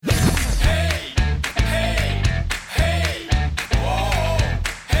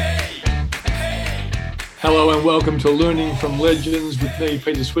Hello and welcome to Learning from Legends with me,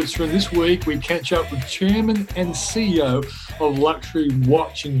 Peter Switzer. And this week we catch up with Chairman and CEO of luxury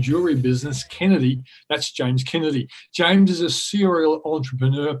watch and jewellery business Kennedy. That's James Kennedy. James is a serial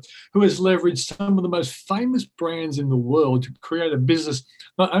entrepreneur who has leveraged some of the most famous brands in the world to create a business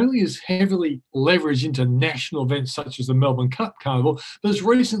not only is heavily leveraged into national events such as the Melbourne Cup Carnival, but has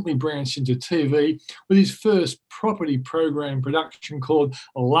recently branched into TV with his first property program production called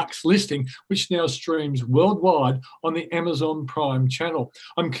Luxe Listing, which now streams worldwide on the Amazon Prime channel.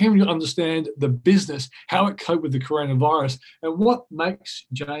 I'm keen to understand the business, how it coped with the coronavirus, and what makes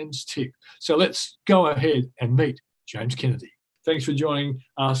James tick. So let's go ahead and meet James Kennedy. Thanks for joining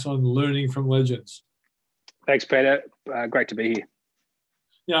us on Learning from Legends. Thanks, Peter. Great to be here.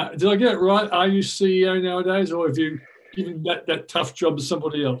 Yeah, did I get it right? Are you CEO nowadays, or have you given that tough job to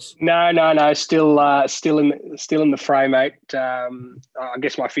somebody else? No. Still in the fray, mate. I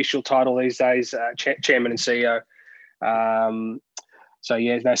guess my official title these days, chairman and CEO.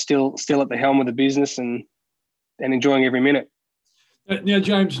 Still at the helm of the business and enjoying every minute. Now,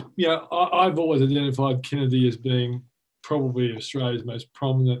 James, I've always identified Kennedy as being probably Australia's most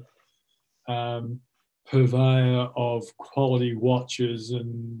prominent purveyor of quality watches,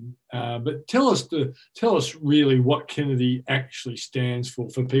 but tell us really what Kennedy actually stands for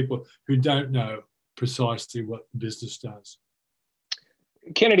people who don't know precisely what the business does.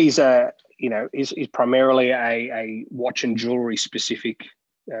 Kennedy's is primarily a watch and jewelry specific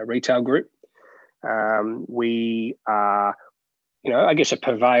retail group. We are I guess a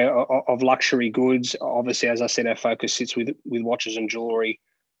purveyor of luxury goods. Obviously, as I said, our focus sits with watches and jewelry.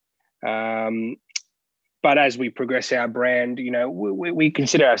 But as we progress our brand, we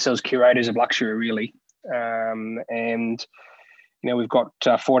consider ourselves curators of luxury, really. We've got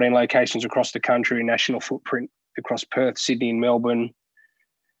 14 locations across the country, national footprint across Perth, Sydney, and Melbourne.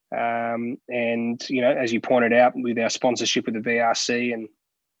 As you pointed out, with our sponsorship with the VRC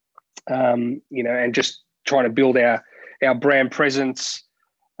and just trying to build our brand presence,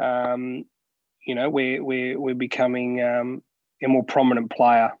 we're becoming a more prominent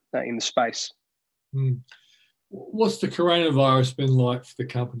player in the space. What's the coronavirus been like for the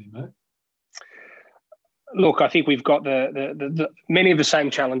company, mate? Look, I think we've got the many of the same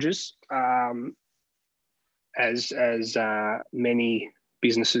challenges as many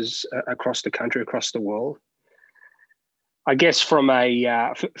businesses across the country, across the world. I guess from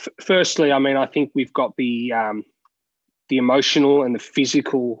firstly, I think we've got the emotional and the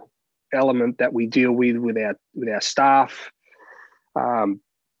physical element that we deal with our staff. Our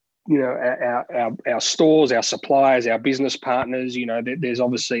stores, our suppliers, our business partners. There's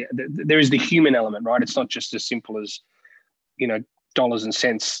obviously there is the human element, right? It's not just as simple as dollars and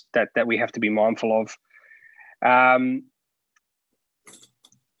cents that we have to be mindful of.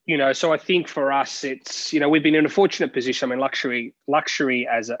 So I think for us, it's we've been in a fortunate position. Luxury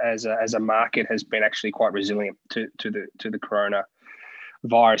as a market has been actually quite resilient to the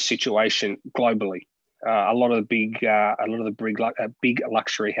coronavirus situation globally. A lot of the big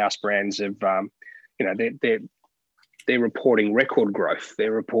luxury house brands have, they're reporting record growth.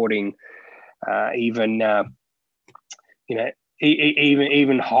 They're reporting even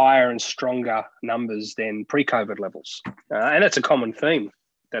higher and stronger numbers than pre-COVID levels, and that's a common theme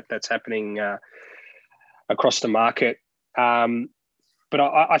that's happening across the market. But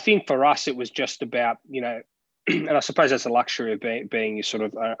I think for us, it was just about and I suppose that's a luxury of being sort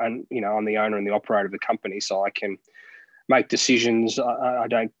of, I'm the owner and the operator of the company, so I can make decisions. I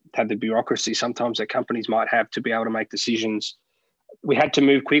don't have the bureaucracy sometimes that companies might have to be able to make decisions. We had to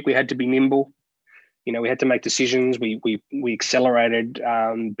move quick. We had to be nimble. We had to make decisions. We accelerated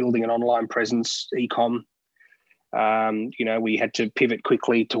building an online presence, e-com. We had to pivot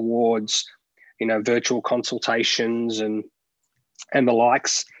quickly towards, virtual consultations and the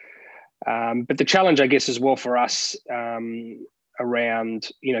likes. But the challenge, I guess, as well for us around,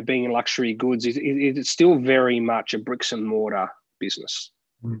 being in luxury goods is it's still very much a bricks and mortar business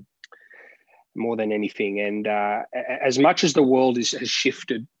more than anything. And as much as the world has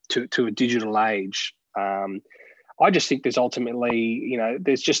shifted to a digital age, I just think there's ultimately,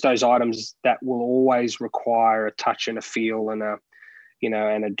 there's just those items that will always require a touch and a feel and a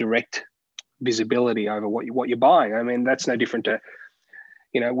direct visibility over what you're buying. That's no different to,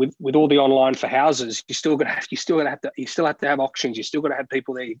 with all the online for houses, you still have to have auctions. You still got to have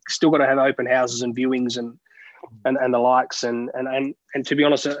people there. You still got to have open houses and viewings and the likes. And to be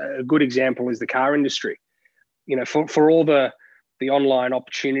honest, a good example is the car industry. For all the online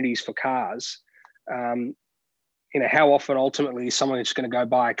opportunities for cars, how often ultimately is someone just going to go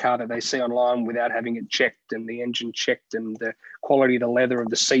buy a car that they see online without having it checked and the engine checked and the quality of the leather of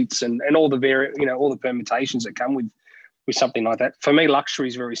the seats and all the all the permutations that come with something like that. For me, luxury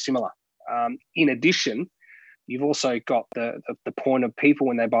is very similar. In addition, you've also got the point of people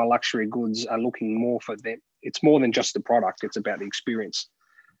when they buy luxury goods are looking more for them. It's more than just the product. It's about the experience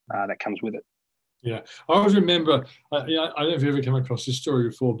that comes with it. Yeah. I always remember, I don't know if you ever come across this story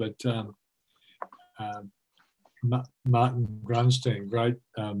before, but Martin Grunstein, great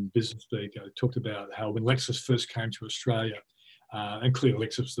business speaker, talked about how when Lexus first came to Australia, and clearly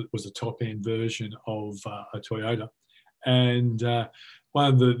Lexus was the top-end version of a Toyota, and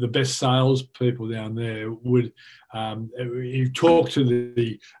one of the best salespeople down there would talk to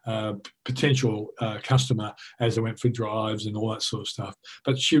the potential customer as they went for drives and all that sort of stuff.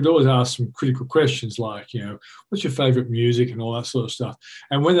 But she would always ask some critical questions like, what's your favourite music and all that sort of stuff.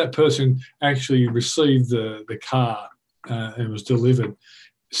 And when that person actually received the car and was delivered,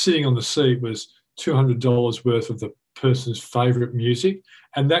 sitting on the seat was $200 worth of the person's favourite music.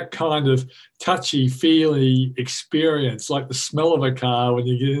 And that kind of touchy-feely experience, like the smell of a car when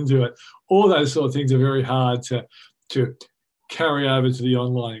you get into it, all those sort of things are very hard to carry over to the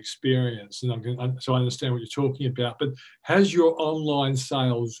online experience. And so I understand what you're talking about. But has your online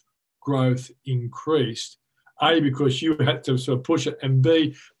sales growth increased? A, because you had to sort of push it, and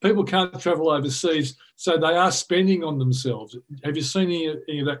B, people can't travel overseas, so they are spending on themselves. Have you seen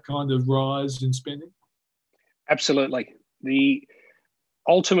any of that kind of rise in spending? Absolutely.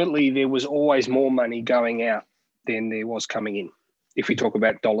 Ultimately, there was always more money going out than there was coming in, if we talk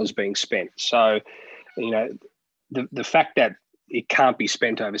about dollars being spent. So, the fact that it can't be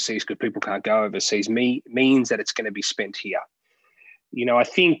spent overseas because people can't go overseas means that it's going to be spent here. I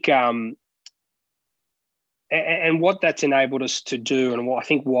think, and what that's enabled us to do, and I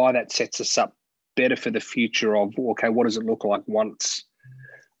think why that sets us up better for the future of, okay, what does it look like once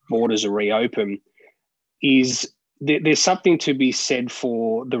borders are reopened, is there's something to be said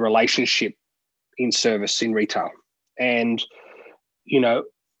for the relationship in service in retail. And,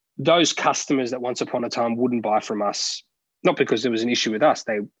 those customers that once upon a time wouldn't buy from us, not because there was an issue with us,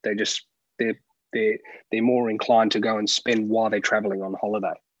 they're more inclined to go and spend while they're traveling on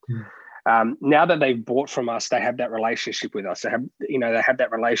holiday. Now that they've bought from us, they have that relationship with us. They have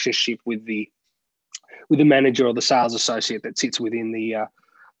that relationship with the manager or the sales associate that sits within the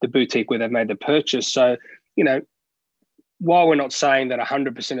boutique where they've made the purchase. So, while we're not saying that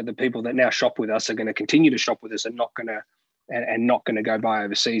 100% of the people that now shop with us are going to continue to shop with us and not going to go buy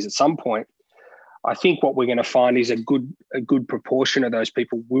overseas at some point, I think what we're going to find is a good proportion of those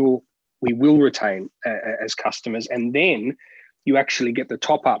people we will retain as customers, and then you actually get the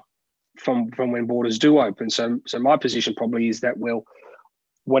top up from when borders do open. So my position probably is that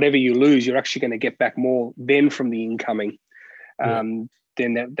whatever you lose, you're actually going to get back more then from the incoming than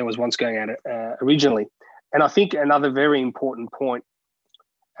there was once going out originally. And I think another very important point,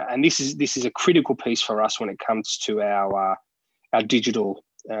 and this is a critical piece for us when it comes to our digital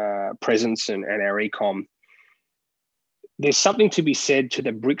presence and our e-com. There's something to be said to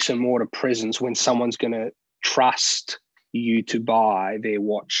the bricks and mortar presence when someone's going to trust you to buy their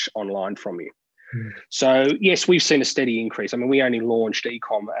watch online from you. So yes, we've seen a steady increase. I mean, we only launched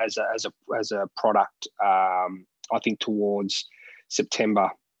e-com as a product, I think towards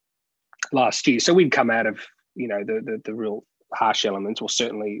September last year. So we'd come out of, the real harsh elements, or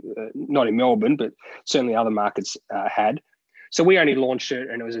certainly not in Melbourne, but certainly other markets had. So we only launched it,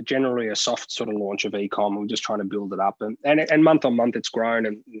 and it was generally a soft sort of launch of e-com. We're just trying to build it up, and month on month it's grown,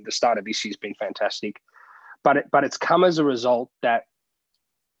 and the start of this year's been fantastic. But it's come as a result that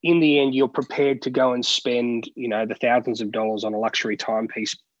in the end you're prepared to go and spend, the thousands of dollars on a luxury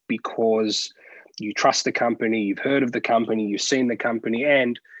timepiece because you trust the company, you've heard of the company, you've seen the company,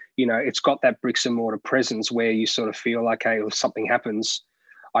 and it's got that bricks and mortar presence where you sort of feel like, hey, if something happens,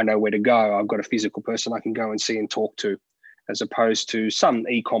 I know where to go. I've got a physical person I can go and see and talk to, as opposed to some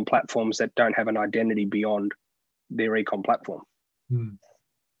e-com platforms that don't have an identity beyond their e-com platform.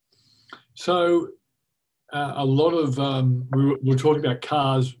 So a lot of, we were talking about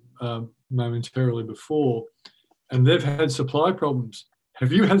cars momentarily before, and they've had supply problems.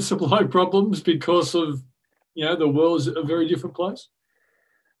 Have you had supply problems because of, the world's a very different place?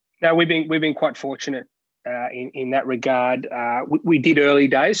 No, we've been quite fortunate in that regard. We did early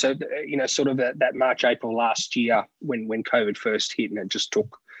days, so sort of that March, April last year when COVID first hit, and it just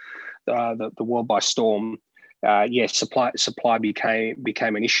took the world by storm. Supply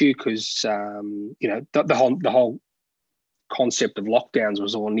became an issue because the whole concept of lockdowns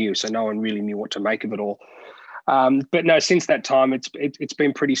was all new, so no one really knew what to make of it all. But no, since that time, it's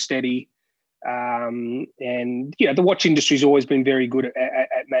been pretty steady. And the watch industry's always been very good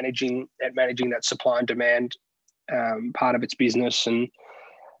at managing that supply and demand part of its business, and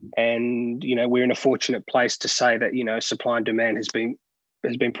we're in a fortunate place to say that supply and demand has been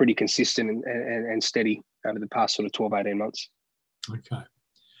pretty consistent and steady over the past sort of 12, 18 months. Okay.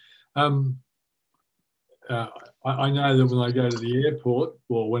 I know that when I go to the airport,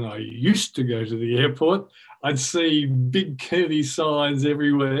 or when I used to go to the airport, I'd see big Kennedy signs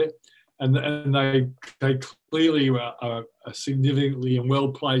everywhere, and they clearly are significantly and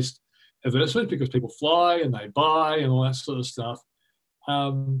well-placed advertisements because people fly and they buy and all that sort of stuff.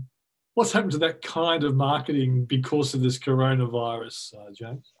 What's happened to that kind of marketing because of this coronavirus,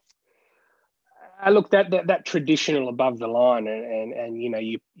 James? Look, that traditional above the line, and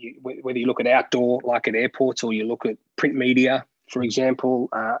you whether you look at outdoor like at airports, or you look at print media, for example,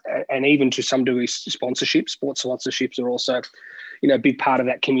 and even to some degree sponsorships, sports sponsorships are also a big part of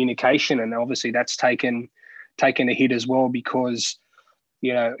that communication, and obviously that's taken a hit as well, because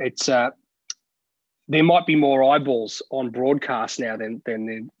it's there might be more eyeballs on broadcast now than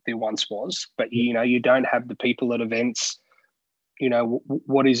there once was, but you don't have the people at events.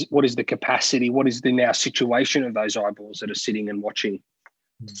 What is the capacity? What is the now situation of those eyeballs that are sitting and watching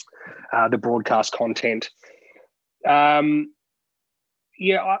the broadcast content? I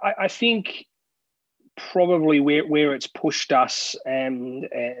think probably where it's pushed us, and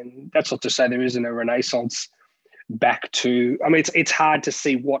that's not to say there isn't a renaissance back to. I mean, it's hard to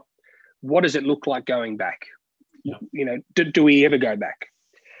see what does it look like going back. Yeah. Do we ever go back?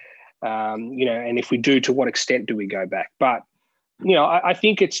 And if we do, to what extent do we go back? But I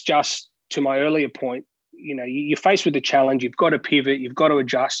think it's just, to my earlier point, you're faced with a challenge. You've got to pivot. You've got to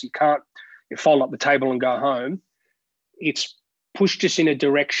adjust. You can't fold up the table and go home. It's pushed us in a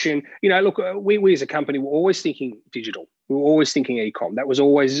direction. Look, we as a company were always thinking digital. We were always thinking e-com. That was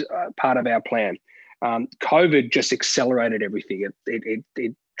always part of our plan. COVID just accelerated everything.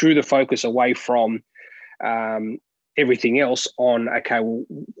 It drew the focus away from everything else on, okay, well,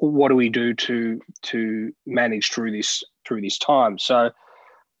 what do we do to manage through this time? So,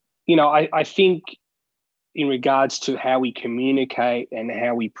 I think in regards to how we communicate and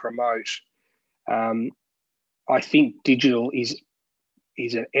how we promote, I think digital is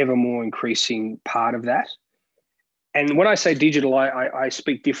an ever more increasing part of that. And when I say digital, I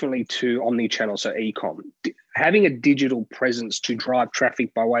speak differently to omni-channel, so e-com. Having a digital presence to drive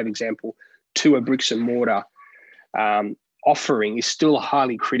traffic, by way of example, to a bricks and mortar offering is still a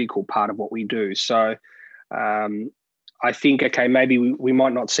highly critical part of what we do. So I think, okay, maybe we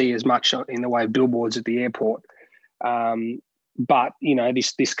might not see as much in the way of billboards at the airport, but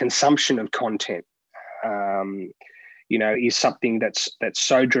this consumption of content, is something that's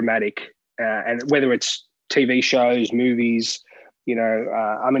so dramatic, and whether it's TV shows, movies,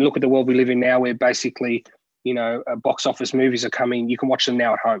 look at the world we live in now, where basically, box office movies are coming. You can watch them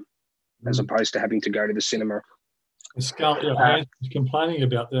now at home, as opposed to having to go to the cinema. Scarlett Johansson is complaining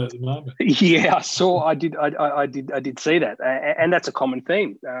about that at the moment. Yeah, I did see that, and that's a common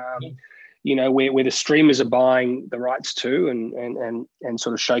theme. Where the streamers are buying the rights to, and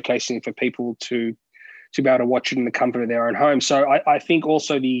sort of showcasing it for people to be able to watch it in the comfort of their own home. So I think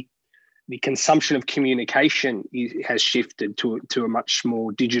also the consumption of communication has shifted to a much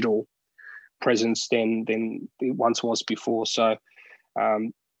more digital presence than it once was before. So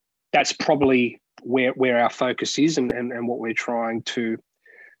that's probably where our focus is, and what we're trying to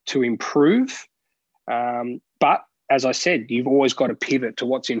improve. But as I said, you've always got to pivot to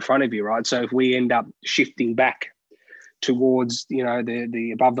what's in front of you, right? So if we end up shifting back towards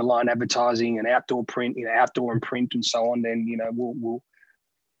the above the line advertising and outdoor print, outdoor and print and so on, then we'll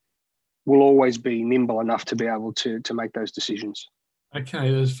always be nimble enough to be able to make those decisions. Okay,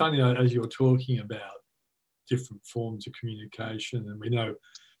 it's funny as you're talking about different forms of communication, and we know,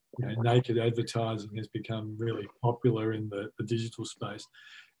 naked advertising has become really popular in the digital space,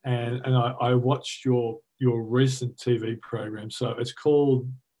 and I watched your recent TV program. So it's called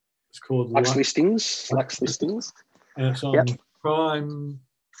Luxe Listings, and it's on Prime.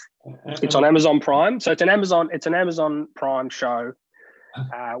 It's on Amazon Prime, so it's an Amazon Prime show.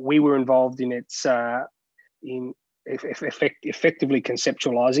 We were involved in its effectively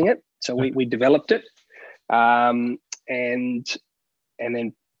conceptualizing it. So we developed it, and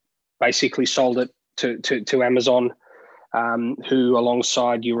then basically sold it to Amazon, who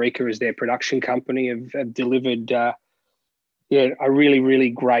alongside Eureka as their production company have delivered a really, really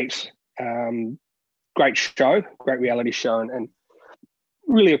great show, great reality show, and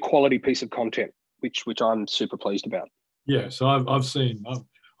really a quality piece of content, which I'm super pleased about. Yeah, so I've seen.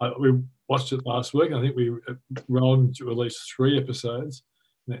 We watched it last week. I think we rolled into at least 3 episodes.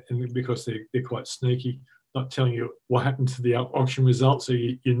 and because they're quite sneaky, not telling you what happened to the auction results, so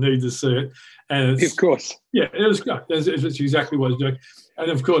you need to see it. And Of course. Yeah, it was good. It's exactly what it's doing.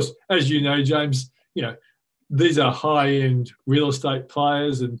 And of course, as you know, James, these are high-end real estate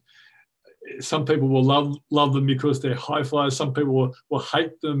players, and some people will love them because they're high flyers. Some people will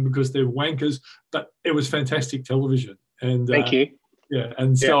hate them because they're wankers. But it was fantastic television. And Thank you. yeah,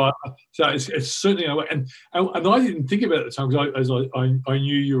 and so it's certainly, and I didn't think about it at the time because I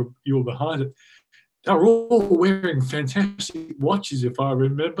knew you were behind it. They were all wearing fantastic watches, if I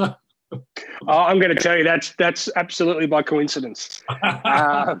remember. I'm going to tell you that's absolutely by coincidence.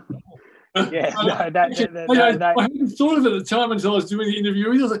 I hadn't thought of it at the time until I was doing the interview. I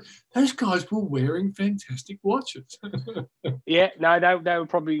was like, those guys were wearing fantastic watches. Yeah, no, they were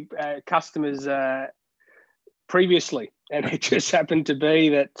probably customers previously, and it just happened to be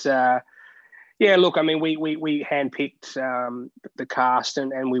that. Look, I mean, we handpicked the cast,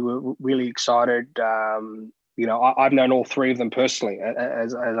 and we were really excited. I've known all three of them personally,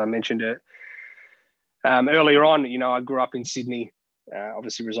 as I mentioned it earlier on. I grew up in Sydney.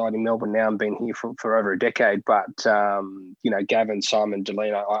 Obviously reside in Melbourne now and been here for over a decade. But, Gavin, Simon,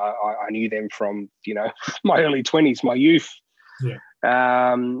 Delina, I knew them from, my early 20s, my youth. Yeah.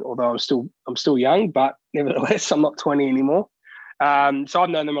 Although I'm still young, but nevertheless, I'm not 20 anymore. So I've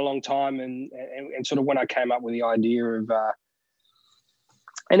known them a long time. And sort of when I came up with the idea of,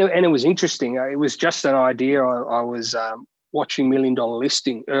 and it was interesting. It was just an idea. I was watching $1 Million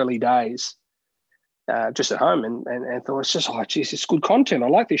Listing early days. Just at home and thought, it's just, geez, it's good content. I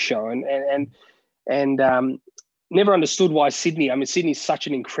like this show. And never understood why Sydney. I mean, Sydney's such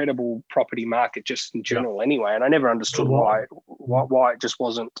an incredible property market just in general anyway. And I never understood why it just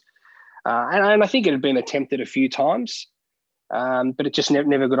wasn't. And I think it had been attempted a few times, but it just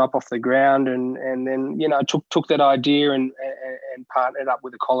never got up off the ground. And then, I took that idea and partnered up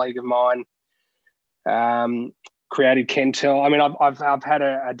with a colleague of mine, created Kentel. I mean, I've had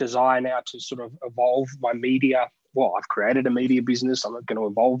a desire now to sort of evolve my media. Well, I've created a media business. I'm going to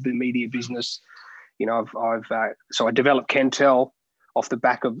evolve the media business. So I developed Kentel off the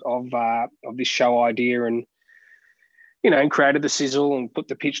back of this show idea, and created the sizzle and put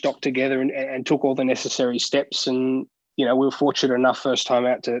the pitch doc together and took all the necessary steps. And we were fortunate enough first time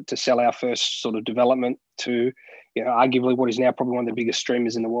out to sell our first sort of development to arguably what is now probably one of the biggest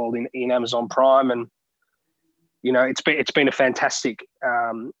streamers in the world in Amazon Prime. And it's been a fantastic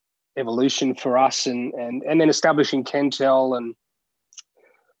evolution for us, and then establishing Kentel and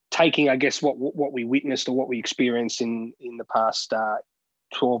taking, I guess, what we witnessed or what we experienced in the past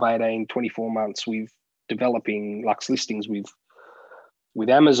 12, 18, 24 months with developing Luxe Listings with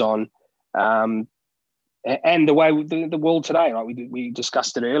Amazon, and the way the world today. Like we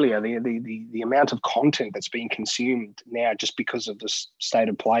discussed it earlier, the amount of content that's being consumed now just because of the state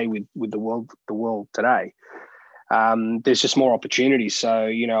of play with the world today. There's just more opportunities. So,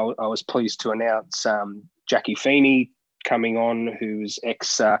 I was pleased to announce Jackie Feeney coming on, who's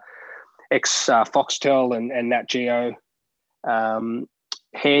ex Foxtel and Nat Geo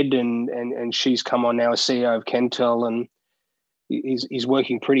head, and she's come on now as CEO of Kentel, and is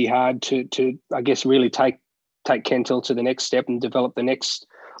working pretty hard to I guess really take Kentel to the next step and develop the next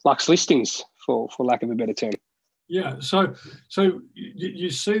Luxe Listings, for lack of a better term. Yeah, so you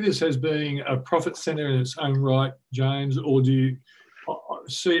see this as being a profit center in its own right, James, or do you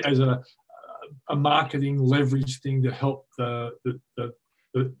see it as a marketing leverage thing to help the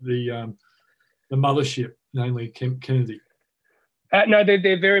mothership, namely Kennedy? No,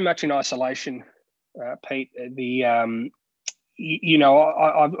 they're very much in isolation, Pete. I've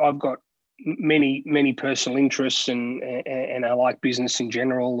got many personal interests, and I like business in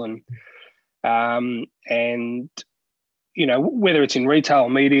general, and whether it's in retail,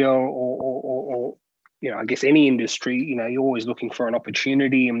 media, or I guess any industry, you're always looking for an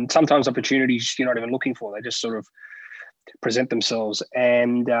opportunity, and sometimes opportunities you're not even looking for; they just sort of present themselves,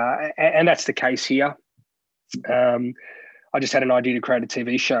 and that's the case here. I just had an idea to create a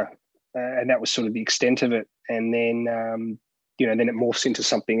TV show, and that was sort of the extent of it, and then then it morphs into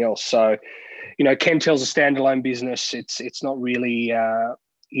something else. So, Kentel's a standalone business. It's not really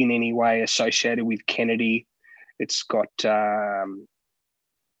in any way associated with Kennedy. It's got,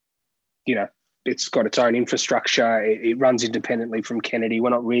 it's got its own infrastructure. It runs independently from Kennedy.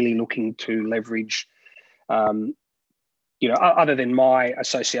 We're not really looking to leverage, other than my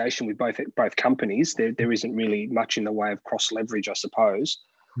association with both companies. There isn't really much in the way of cross leverage, I suppose.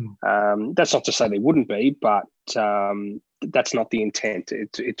 That's not to say there wouldn't be, but that's not the intent.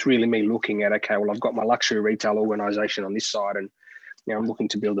 It's really me looking at, okay, well, I've got my luxury retail organisation on this side, and I'm looking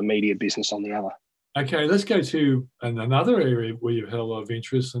to build a media business on the other. Okay, let's go to another area where you've had a lot of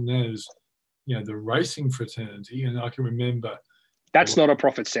interest, and that is, the racing fraternity. And I can remember That's not a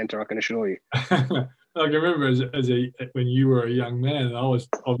profit center, I can assure you. I can remember when you were a young man, and I was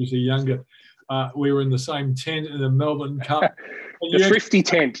obviously younger. We were in the same tent in the Melbourne Cup. The thrifty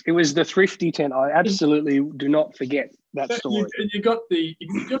tent. It was the thrifty tent. I absolutely do not forget that story. You got the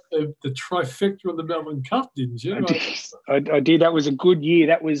trifecta of the Melbourne Cup, didn't you? I did. That was a good year.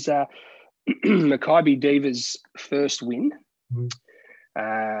 That was Maccabi Diva's first win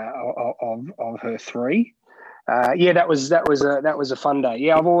of her three. That was a fun day.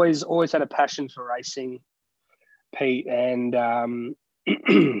 Yeah, I've always had a passion for racing, Pete, and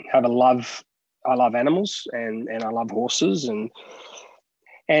have a love. I love animals and I love horses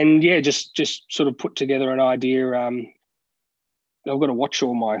and just sort of put together an idea. I've got to watch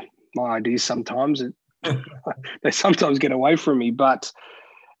all my ideas sometimes. They sometimes get away from me, but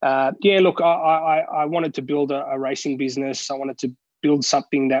look, I wanted to build a racing business. I wanted to build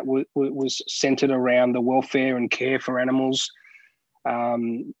something that was centered around the welfare and care for animals.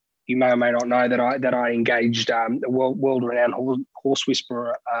 You may or may not know that I engaged a world-renowned horse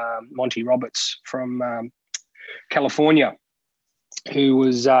whisperer, Monty Roberts from California, who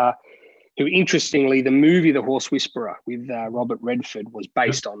interestingly, the movie The Horse Whisperer with Robert Redford was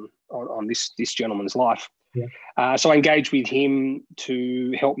based on this gentleman's life. Yeah. So I engaged with him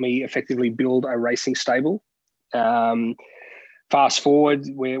to help me effectively build a racing stable. Fast forward,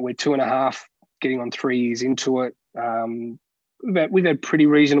 we're 2.5, getting on 3 years into it. We've had pretty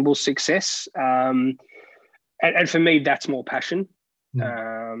reasonable success, and for me, that's more passion.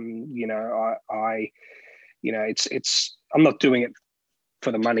 I'm not doing it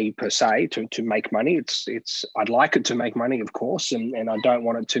for the money per se to make money. I'd like it to make money, of course, and I don't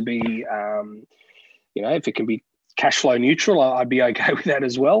want it to be, if it can be cash flow neutral, I'd be okay with that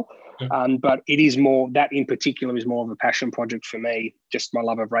as well. But it is more, that in particular is more of a passion project for me, just my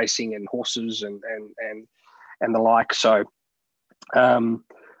love of racing and horses and the like. So, and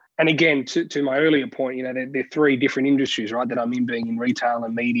again, to my earlier point, they're 3 different industries, right, that I'm in, being in retail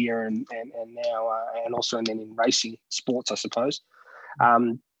and media and now, and also and then in racing sports, I suppose.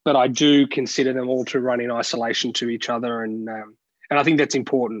 But I do consider them all to run in isolation to each other. And I think that's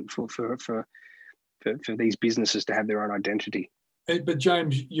important for these businesses to have their own identity. But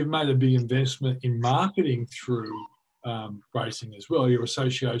James, you've made a big investment in marketing through racing as well. Your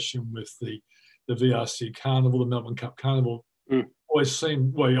association with the VRC Carnival, the Melbourne Cup Carnival, always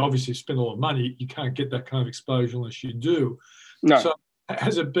seemed, well, you obviously spend a lot of money. You can't get that kind of exposure unless you do. No. So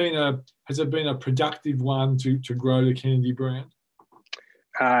has it been a productive one to grow the Kennedy brand?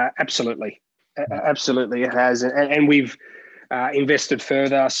 Absolutely. Absolutely it has. And we've invested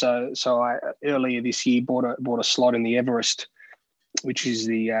further. So I earlier this year bought a slot in the Everest, which is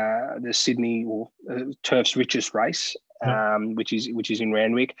the Sydney or Turf's richest race, which is in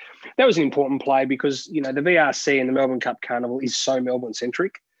Randwick. That was an important play because the VRC and the Melbourne Cup Carnival is so Melbourne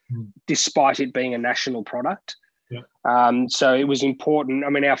centric, despite it being a national product. Yeah. So it was important. I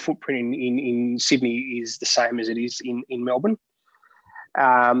mean, our footprint in Sydney is the same as it is in Melbourne.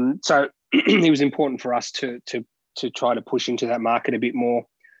 So it was important for us to try to push into that market a bit more.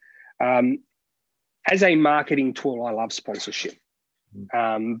 As a marketing tool, I love sponsorship.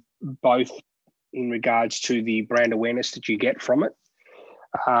 Both in regards to the brand awareness that you get from it,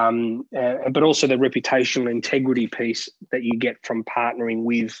 but also the reputational integrity piece that you get from partnering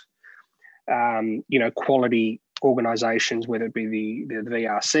with, quality organisations, whether it be the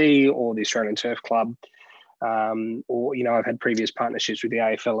VRC or the Australian Turf Club, or I've had previous partnerships with the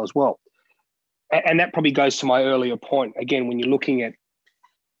AFL as well. And that probably goes to my earlier point. Again, when you're looking at,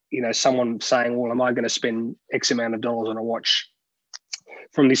 someone saying, well, am I going to spend X amount of dollars on a watch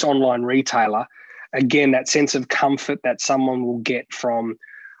from this online retailer? Again, that sense of comfort that someone will get from,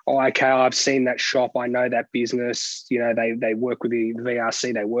 okay, I've seen that shop, I know that business, they work with the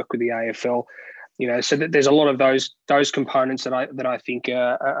VRC, they work with the AFL, so that there's a lot of those components that I think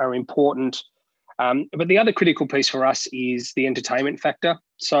are important. But the other critical piece for us is the entertainment factor.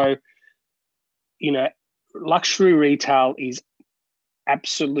 So, luxury retail is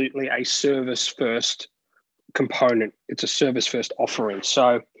absolutely a service-first component. It's a service-first offering.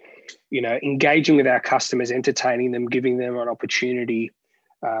 So, engaging with our customers, entertaining them, giving them an opportunity,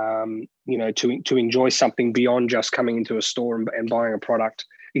 to enjoy something beyond just coming into a store and buying a product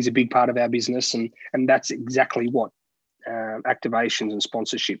is a big part of our business. And that's exactly what activations and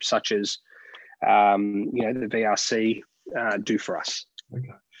sponsorships such as, the VRC do for us.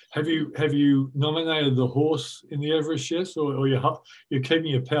 Okay. Have you nominated the horse in the Everest yet, or you're keeping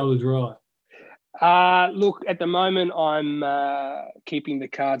your powder dry? Look, at the moment, I'm keeping the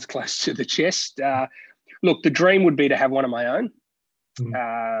cards close to the chest. Look, the dream would be to have one of my own,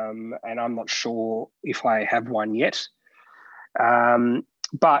 and I'm not sure if I have one yet.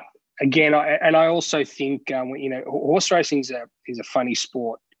 But again, I also think horse racing is a funny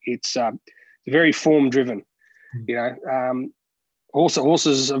sport. It's very form driven.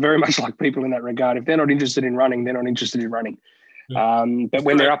 Horses are very much like people in that regard. If they're not interested in running, they're not interested in running. But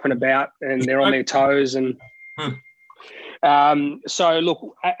when they're up and about and they're on their toes, and so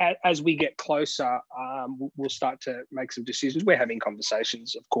look, as we get closer, we'll start to make some decisions. We're having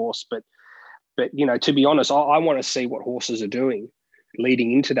conversations, of course, but to be honest, I want to see what horses are doing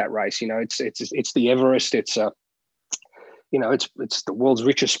leading into that race. It's the Everest. It's it's the world's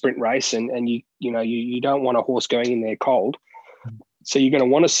richest sprint race, and you don't want a horse going in there cold. So you're going to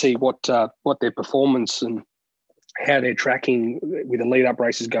want to see what their performance and how they're tracking with the lead up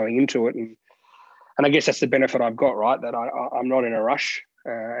races going into it, and I guess that's the benefit I've got, right? That I'm not in a rush,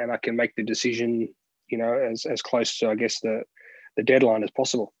 and I can make the decision, as close to, I guess, the deadline as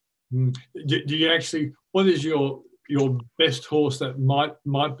possible. Do you actually? What is your best horse that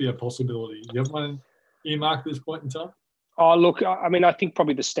might be a possibility? Do you have one earmarked at this point in time? Oh, look, I mean, I think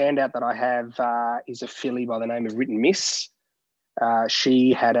probably the standout that I have is a filly by the name of Written Miss.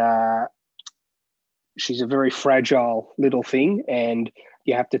 She's a very fragile little thing, and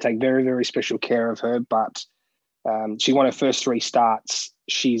you have to take very, very special care of her. But she won her first 3 starts.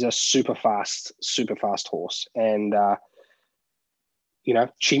 She's a super fast horse, and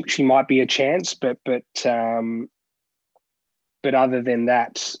she might be a chance, but other than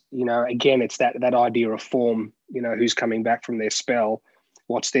that, again, it's that idea of form. Who's coming back from their spell?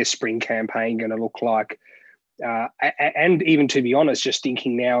 What's their spring campaign going to look like? And even, to be honest, just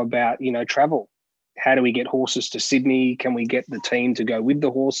thinking now about, travel. How do we get horses to Sydney? Can we get the team to go with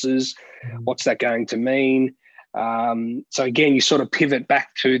the horses? What's that going to mean? So again, you sort of pivot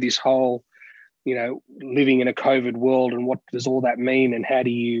back to this whole, living in a COVID world, and what does all that mean, and how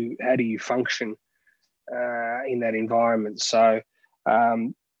do you function in that environment? So,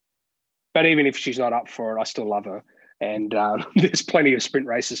 but even if she's not up for it, I still love her, and there's plenty of sprint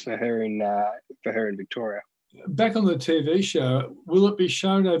races for her in Victoria. Back on the TV show, will it be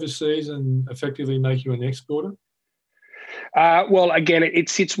shown overseas and effectively make you an exporter? Well, again, it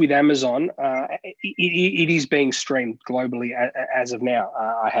sits with Amazon. It is being streamed globally as of now.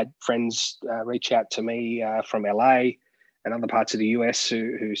 I had friends reach out to me from LA and other parts of the US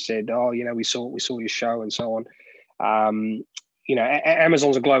who said, "Oh, we saw your show," and so on.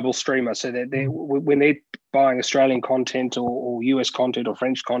 Amazon's a global streamer, so when they're buying Australian content or US content or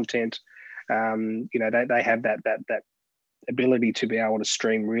French content, they have that ability to be able to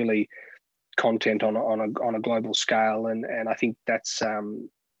stream really content on a global scale, and I think that's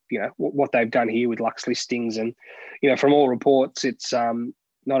what they've done here with Luxe Listings, and from all reports, it's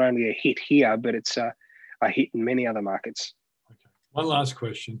not only a hit here, but it's a hit in many other markets. Okay. One last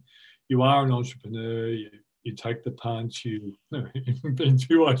question: you are an entrepreneur. You take the punch. You in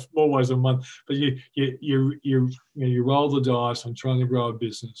more ways than one, but you roll the dice on trying to grow a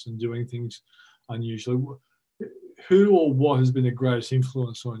business and doing things unusual. Who or what has been the greatest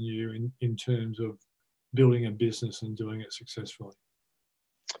influence on you in terms of building a business and doing it successfully?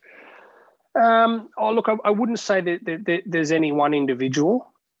 Look, I wouldn't say that there's any one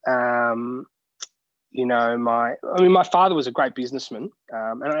individual. My father was a great businessman,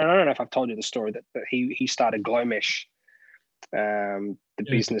 and I don't know if I've told you the story that he started Glowmesh, the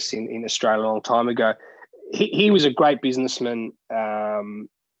business in Australia a long time ago. He was a great businessman,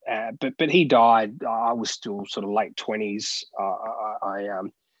 but he died. I was still sort of late 20s. I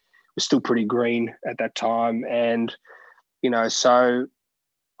was still pretty green at that time, and so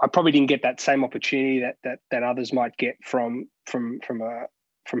I probably didn't get that same opportunity that others might get from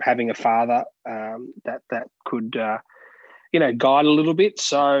having a father that could guide a little bit.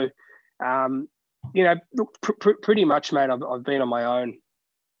 So look, pretty much, mate, I've been on my own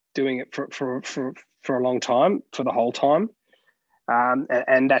doing it for a long time, for the whole time,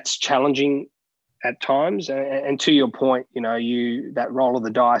 and that's challenging at times. And to your point, that roll of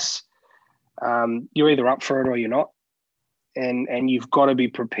the dice, you're either up for it or you're not, and you've got to be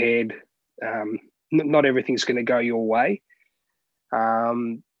prepared. Not everything's going to go your way.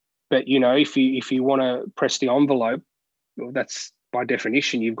 But if you want to press the envelope, well, that's by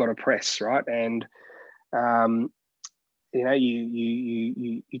definition you've got to press, right? And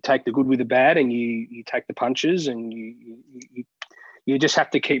you take the good with the bad, and you take the punches, and you just have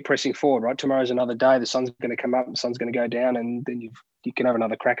to keep pressing forward, right? Tomorrow's another day. The sun's going to come up, the sun's going to go down, and then you can have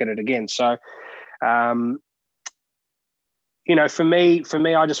another crack at it again. So for me,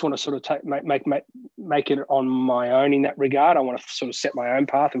 I just want to sort of make it on my own in that regard. I want to sort of set my own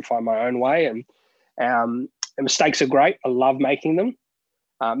path and find my own way. And mistakes are great. I love making them.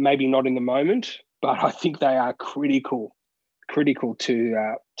 Maybe not in the moment, but I think they are critical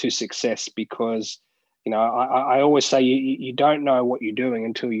to success, because I always say you don't know what you're doing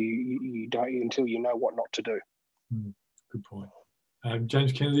until you know what not to do. Good point.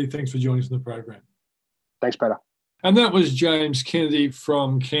 James Kennedy, thanks for joining us on the program. Thanks, Peter. And that was James Kennedy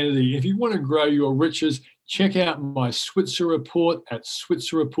from Kennedy. If you want to grow your riches, check out my Switzer Report at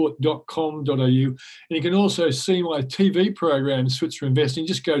switzerreport.com.au. And you can also see my TV program, Switzer Investing.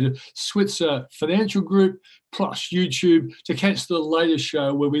 Just go to Switzer Financial Group plus YouTube to catch the latest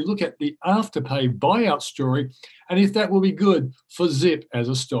show where we look at the Afterpay buyout story and if that will be good for Zip as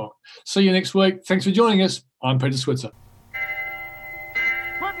a stock. See you next week. Thanks for joining us. I'm Peter Switzer.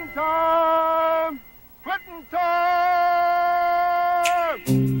 Quitting time!